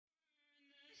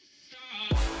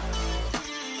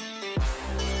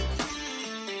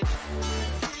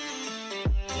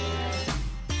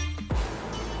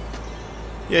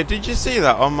Yeah, did you see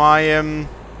that on my,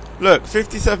 look,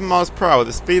 57 miles per hour,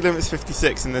 the speed limit's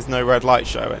 56 and there's no red light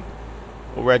showing.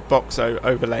 Or red box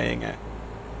overlaying it.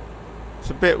 It's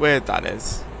a bit weird, that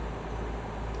is.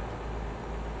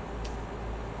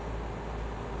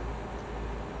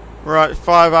 Right,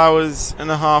 5 hours and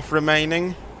a half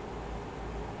remaining.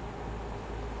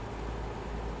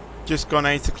 Just gone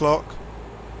 8 o'clock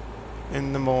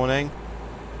in the morning.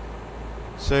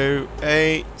 So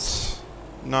 8,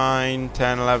 9,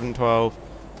 10, 11, 12,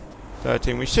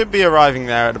 13. We should be arriving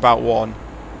there at about 1.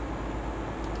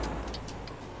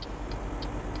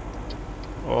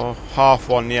 Or half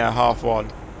 1, yeah, half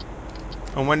 1.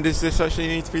 And when does this actually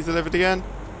need to be delivered again?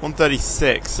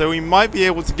 1:36. So we might be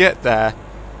able to get there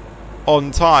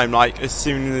on time, like as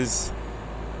soon as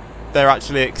they're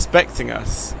actually expecting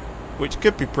us, which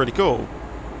could be pretty cool.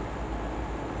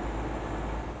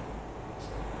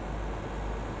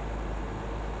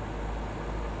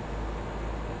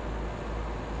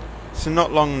 So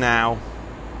not long now.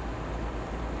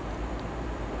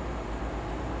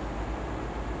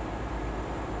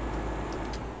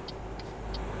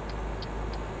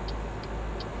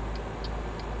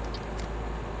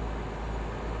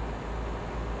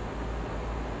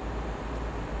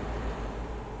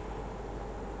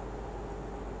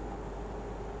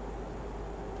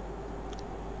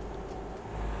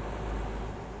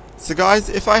 So guys,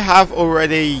 if I have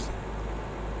already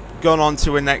gone on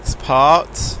to a next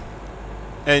part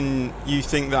and you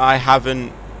think that I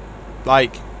haven't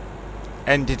like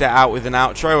ended it out with an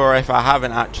outro, or if I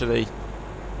haven't actually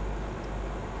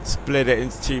split it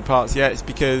into 2 parts yet, it's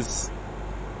because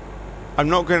I'm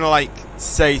not going to like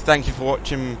say thank you for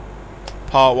watching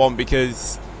part 1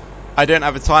 because I don't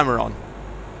have a timer on,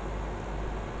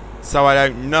 so I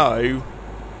don't know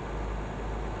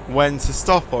when to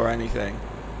stop or anything.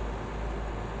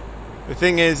 The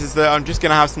thing is that I'm just going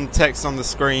to have some text on the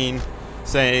screen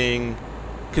saying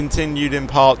continued in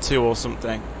part 2 or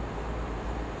something.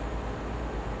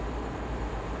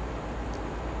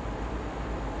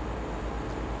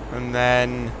 And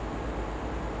then,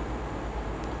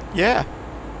 yeah,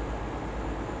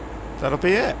 that'll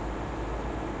be it.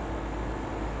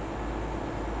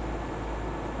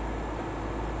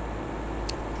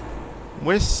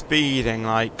 We're speeding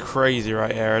like crazy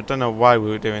right here. I don't know why we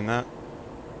were doing that.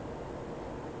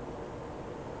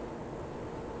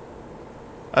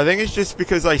 I think it's just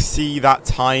because I see that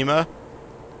timer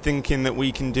thinking that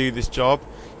we can do this job.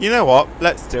 You know what?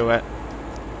 Let's do it.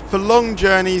 For long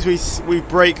journeys, we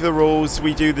break the rules.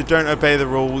 We do the don't obey the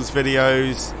rules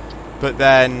videos. But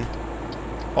then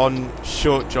on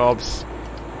short jobs,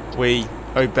 we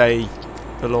obey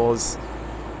the laws.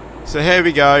 So here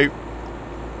we go.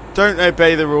 Don't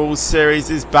obey the rules series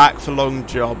is back for long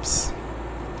jobs.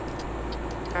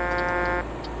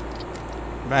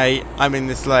 Mate, I'm in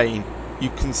this lane. You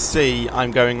can see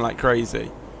I'm going like crazy.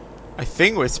 I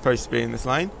think we're supposed to be in this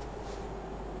lane.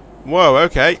 Whoa,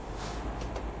 okay.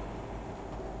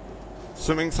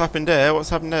 Something's happened here. What's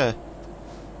happened here?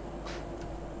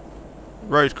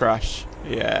 Road crash.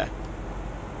 Yeah.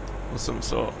 Or some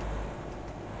sort.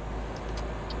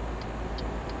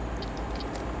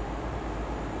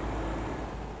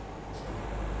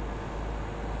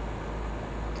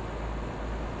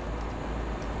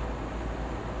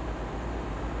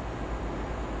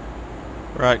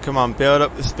 Right, come on, build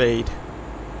up the speed.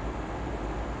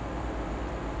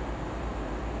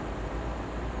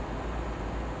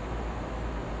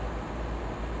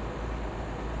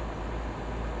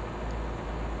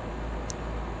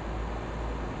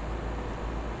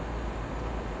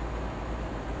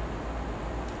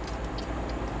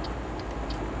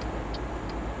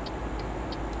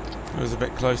 It was a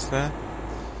bit close there.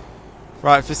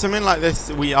 Right, for something like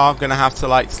this, we are going to have to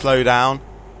like slow down.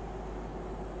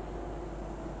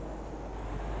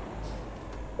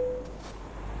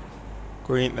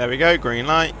 Green, there we go, green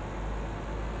light.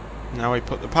 Now we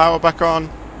put the power back on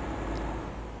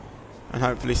and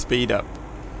hopefully speed up.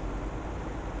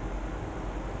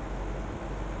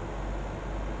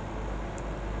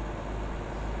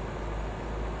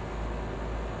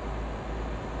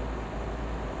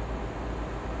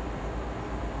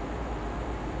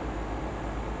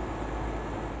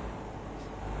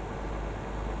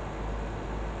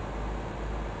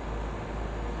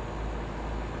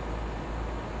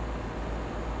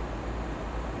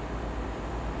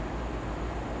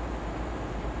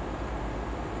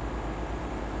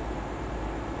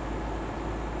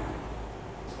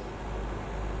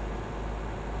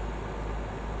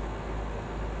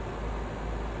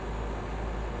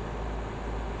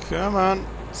 Come on,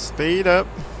 speed up.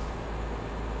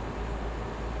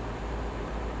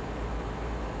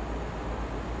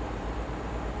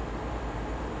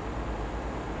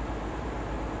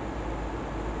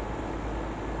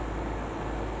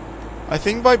 I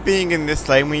think by being in this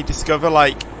lane we discover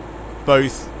like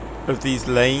both of these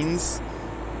lanes,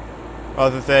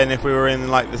 rather than if we were in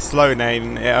like the slow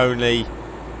lane it only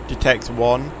detects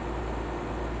one.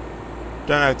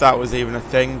 Don't know if that was even a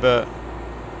thing, but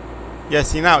yeah,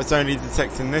 see now it's only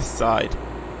detecting this side.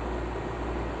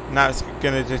 Now it's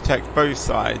going to detect both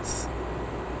sides.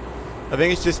 I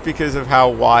think it's just because of how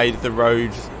wide the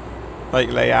road like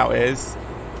layout is.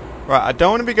 Right, I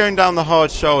don't want to be going down the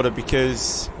hard shoulder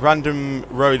because random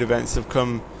road events have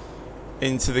come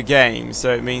into the game,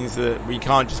 so it means that we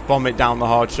can't just bomb it down the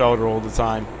hard shoulder all the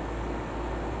time.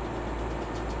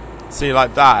 See,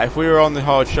 like that, if we were on the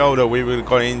hard shoulder we would have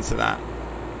gone into that.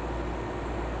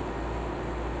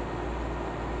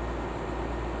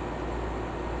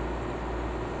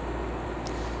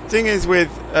 Thing is with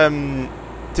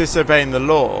disobeying the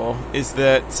law is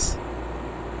that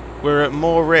we're at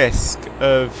more risk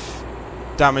of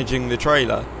damaging the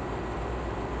trailer.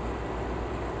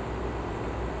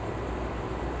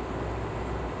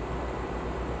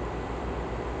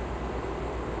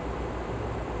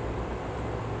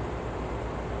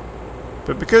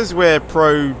 But because we're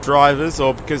pro drivers,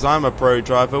 or because I'm a pro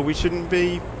driver, we shouldn't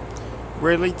be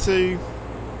really too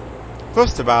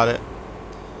fussed about it.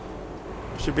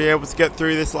 Should be able to get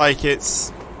through this like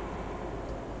it's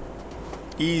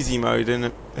easy mode,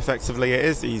 and effectively it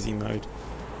is easy mode.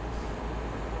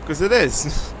 Because it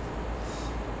is.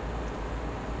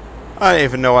 I don't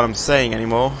even know what I'm saying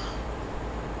anymore.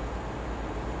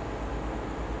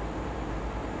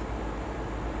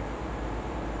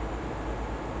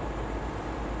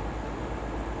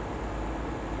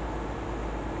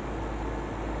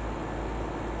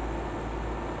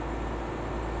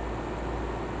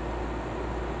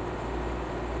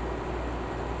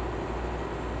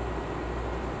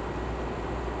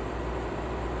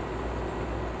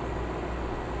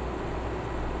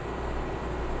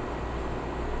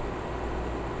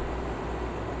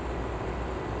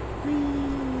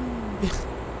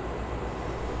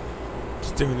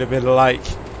 Just doing a bit of like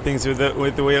things with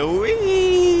the wheel.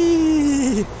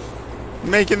 Whee!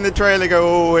 Making the trailer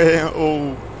go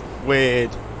all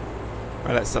weird.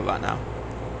 Right, let's stop that now.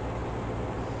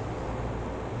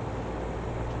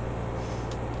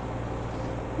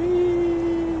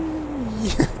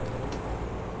 Whee!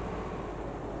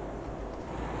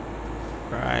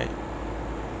 Right.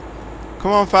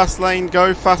 Come on, fast lane,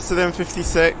 go faster than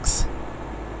 56.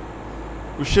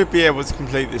 We should be able to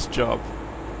complete this job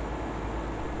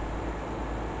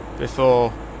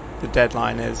before the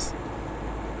deadline is.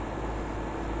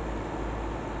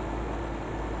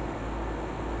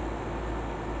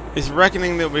 It's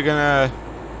reckoning that we're gonna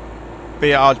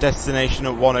be at our destination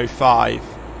at 1:05,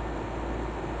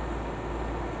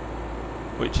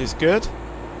 which is good.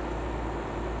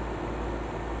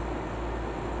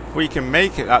 If we can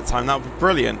make it that time, that would be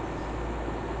brilliant.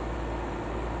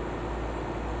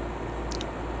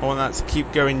 I want that to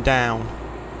keep going down.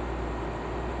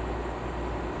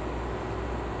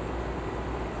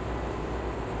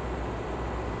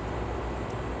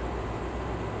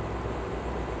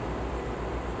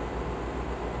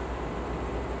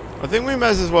 I think we may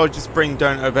as well just bring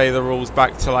Don't Obey the Rules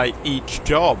back to like each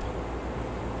job,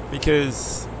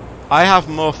 because I have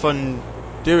more fun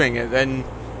doing it than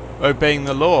obeying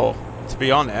the law, to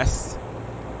be honest.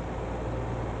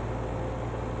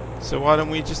 So why don't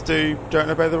we just do Don't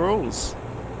Obey the Rules?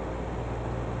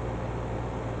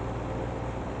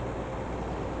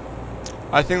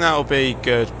 I think that'll be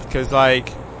good, because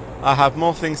like I have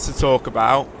more things to talk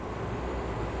about,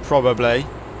 probably,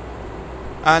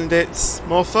 and it's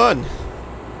more fun.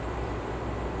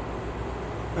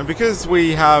 And because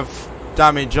we have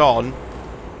damage on,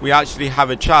 we actually have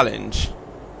a challenge.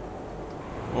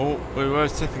 Oh, we were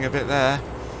tipping a bit there.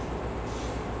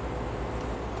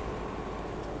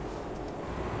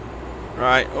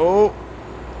 Right, oh.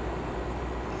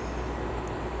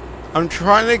 I'm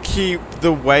trying to keep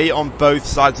the weight on both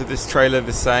sides of this trailer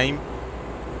the same.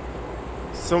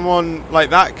 Someone, like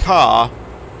that car,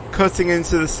 cutting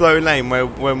into the slow lane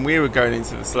when we were going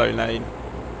into the slow lane,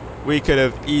 we could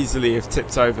have easily have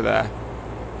tipped over there.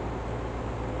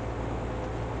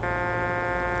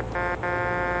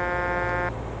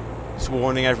 Just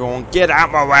warning everyone, get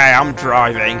out my way, I'm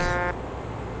driving.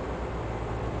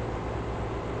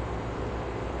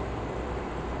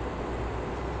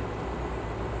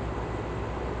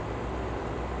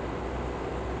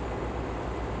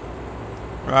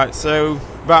 Right, so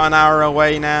about an hour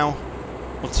away now,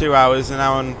 or 2 hours, an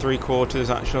hour and 3/4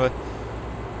 actually.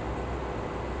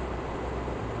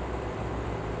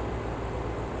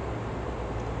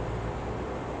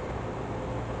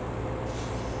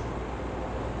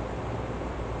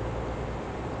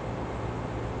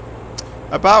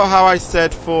 About how I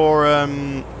said for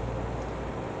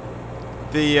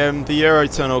the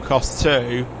Eurotunnel cost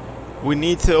too, we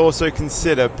need to also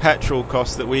consider petrol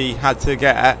costs that we had to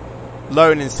get,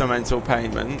 loan instrumental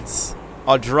payments,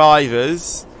 our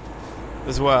drivers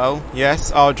as well.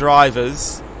 Yes, our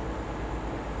drivers.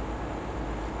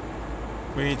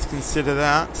 We need to consider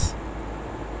that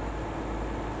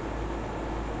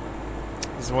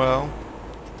as well.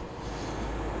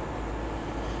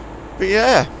 But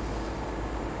yeah.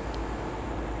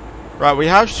 Right, we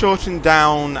have shortened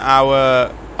down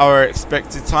our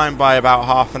expected time by about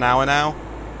half an hour now.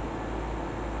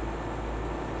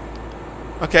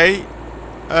 Okay,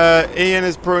 Ian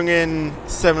has brought in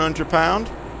 £700.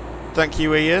 Thank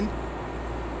you, Ian.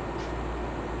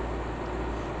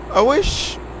 I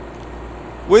wish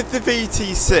with the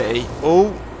VTC.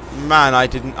 Oh man,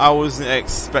 I wasn't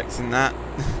expecting that.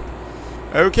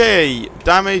 Okay,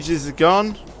 damage is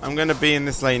gone. I'm going to be in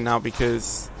this lane now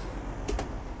because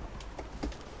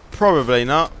probably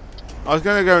not. I was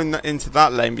going to go into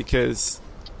that lane because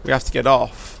we have to get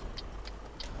off.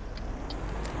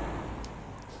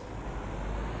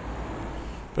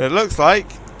 But it looks like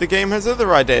the game has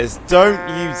other ideas. Don't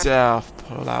you dare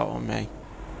pull out on me.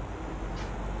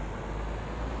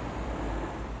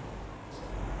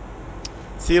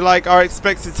 See, like, our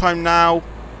expected time now,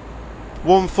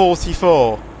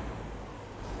 1:44.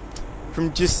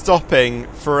 From just stopping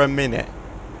for a minute.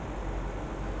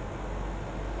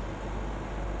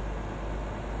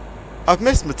 I've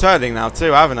missed my turning now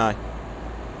too, haven't I?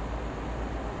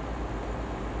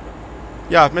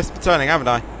 Yeah, I've missed my turning, haven't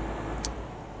I?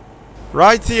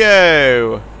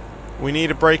 Rightio! We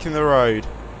need a break in the road.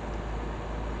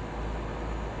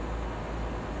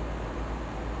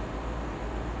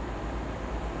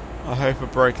 I hope a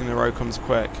break in the road comes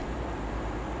quick.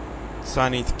 So I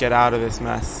need to get out of this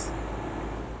mess.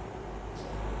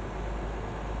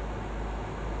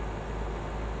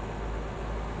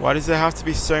 Why does there have to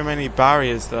be so many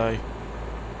barriers though?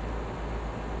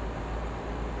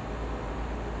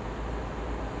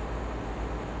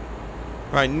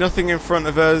 Right, nothing in front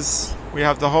of us. We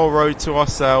have the whole road to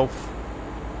ourselves.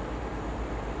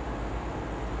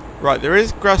 Right, there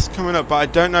is grass coming up, but I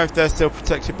don't know if they're still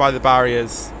protected by the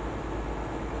barriers.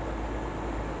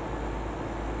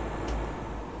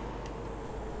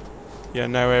 Yeah,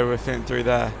 no way we're fitting through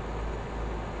there.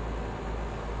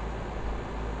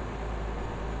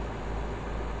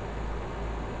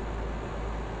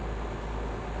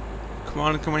 Come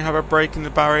on, can we have a break in the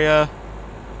barrier?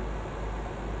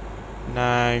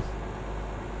 No.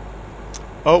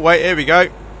 Oh, wait, here we go.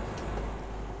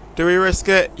 Do we risk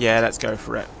it? Yeah, let's go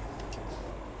for it.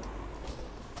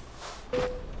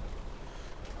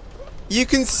 You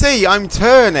can see I'm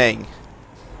turning.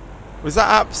 Was that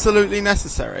absolutely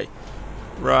necessary?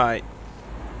 Right.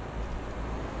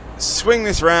 Swing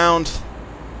this round.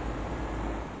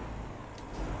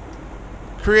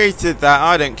 Created that,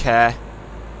 I don't care.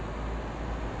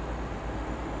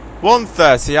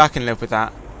 130, I can live with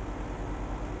that.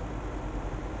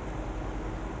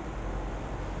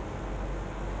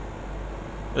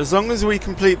 As long as we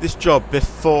complete this job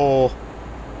before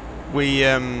we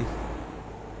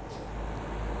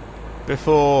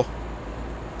before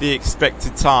the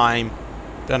expected time,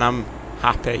 then I'm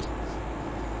happy.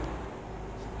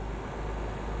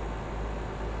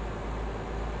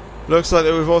 Looks like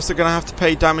that we're also going to have to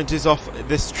pay damages off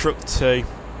this truck too.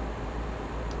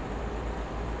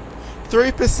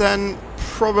 3%,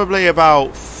 probably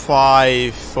about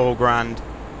 4 grand.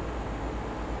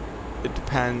 It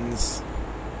depends.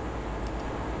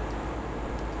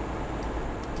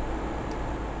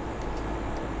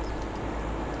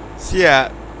 So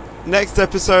yeah, next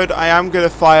episode I am going to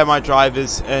fire my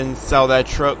drivers and sell their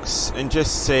trucks and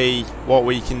just see what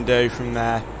we can do from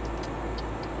there.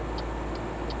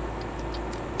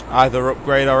 Either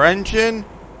upgrade our engine,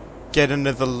 get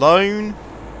another loan,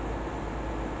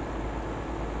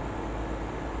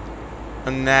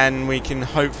 and then we can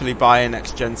hopefully buy a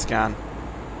next gen Scan.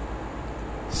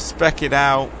 Spec it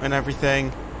out and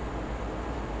everything.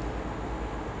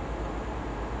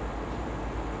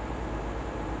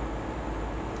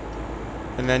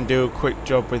 And then do a quick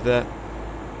job with it.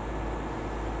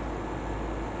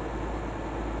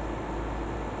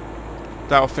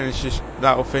 That'll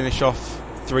finish off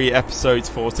 3 episodes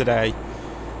for today,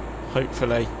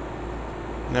 hopefully.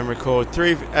 And then record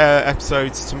 3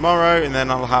 episodes tomorrow, and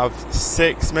then I'll have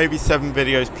 6, maybe 7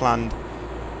 videos planned.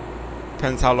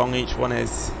 Depends how long each one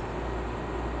is.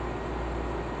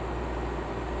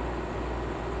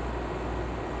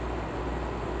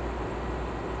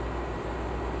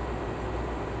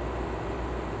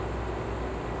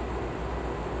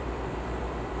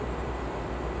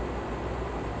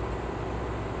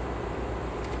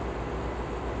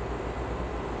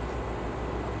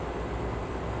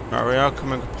 Right, we are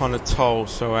coming upon a toll,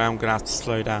 so I am going to have to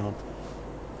slow down.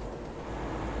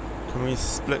 Can we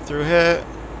split through here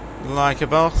like a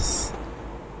boss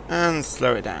and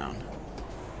slow it down?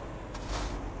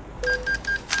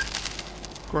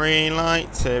 Green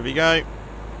lights, here we go.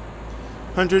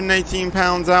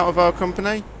 £118 out of our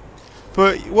company.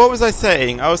 But what was I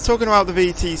saying? I was talking about the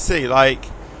VTC. Like,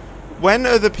 when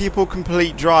other people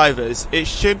complete drivers, it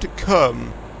should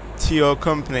come to your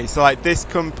company. So like this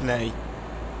company,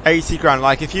 80 grand.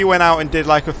 Like if you went out and did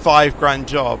like a £5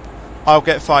 job, I'll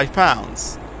get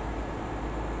 £5.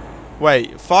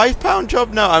 Wait, £5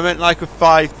 job? No, I meant like a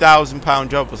 £5,000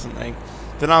 job or something.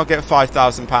 Then I'll get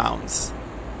 £5,000.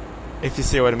 If you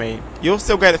see what I mean. You'll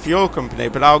still get it for your company,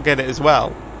 but I'll get it as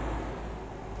well.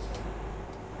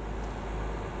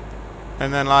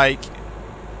 And then like,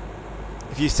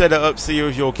 if you set it up so you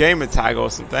have your gamer tag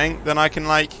or something, then I can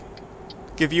like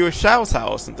give you a shout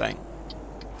out or something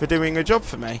for doing a job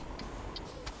for me.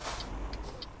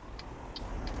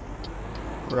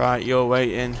 Right, you're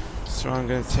waiting, so I'm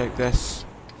going to take this.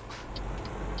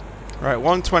 Right,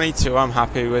 122, I'm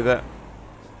happy with it.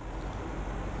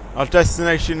 Our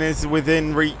destination is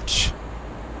within reach.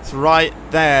 It's right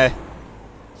there.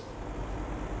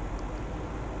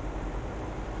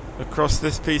 Across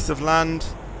this piece of land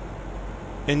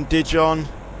in Dijon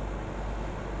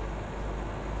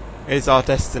is our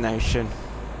destination.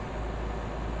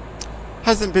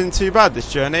 Hasn't been too bad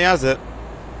this journey, has it?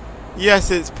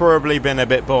 Yes, it's probably been a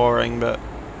bit boring, but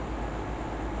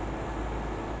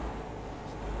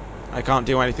I can't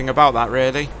do anything about that,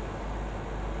 really.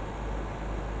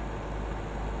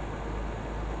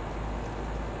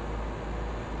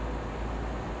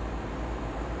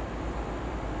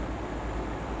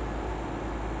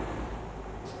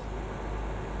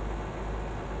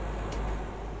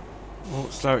 Oh,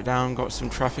 slow it down, got some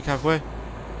traffic, have we?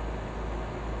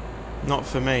 Not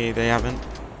for me, they haven't.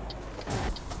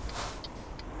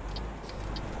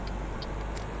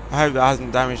 I hope that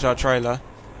hasn't damaged our trailer.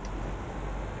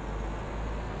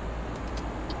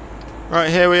 Right,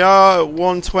 here we are at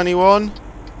 121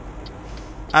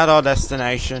 at our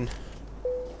destination.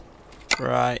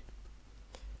 Right.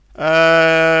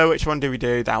 Which one do we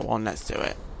do? That one, let's do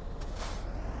it.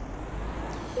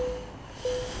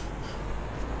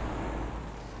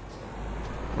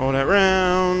 Roll it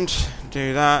round,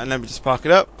 do that, and then we just park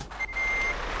it up.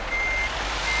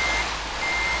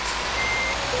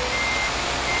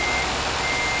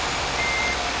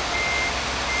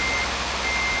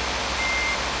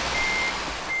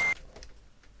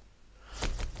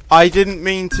 I didn't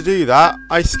mean to do that.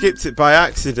 I skipped it by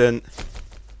accident.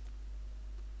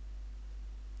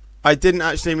 I didn't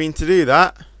actually mean to do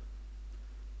that.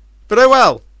 But oh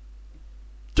well.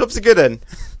 Job's a good one.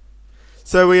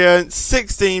 So we earned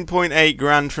 16.8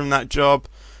 grand from that job,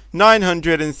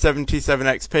 977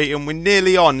 XP, and we're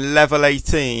nearly on level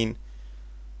 18.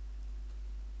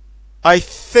 I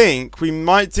think we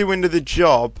might do another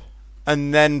job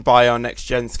and then buy our next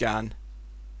gen scan.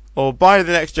 Or buy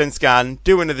the next gen scan,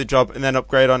 do another job, and then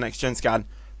upgrade our next gen scan.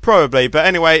 Probably. But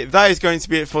anyway, that is going to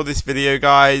be it for this video,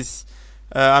 guys.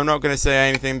 I'm not going to say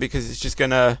anything because it's just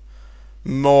going to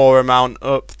more amount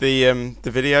up the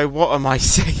video. What am I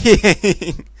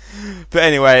saying? But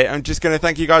anyway, I'm just going to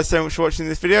thank you guys so much for watching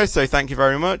this video, so thank you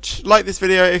very much. Like this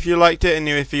video if you liked it, and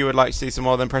if you would like to see some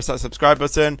more, then press that subscribe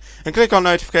button and click on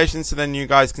notifications so then you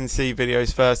guys can see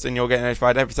videos first and you'll get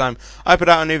notified every time I put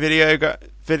out a new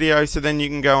video, so then you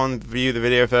can go and view the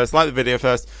video first, like the video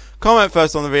first, comment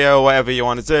first on the video, or whatever you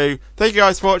want to do. Thank you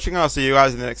guys for watching. I'll see you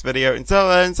guys in the next video. Until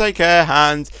then, take care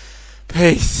and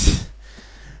peace.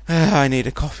 I need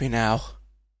a coffee now.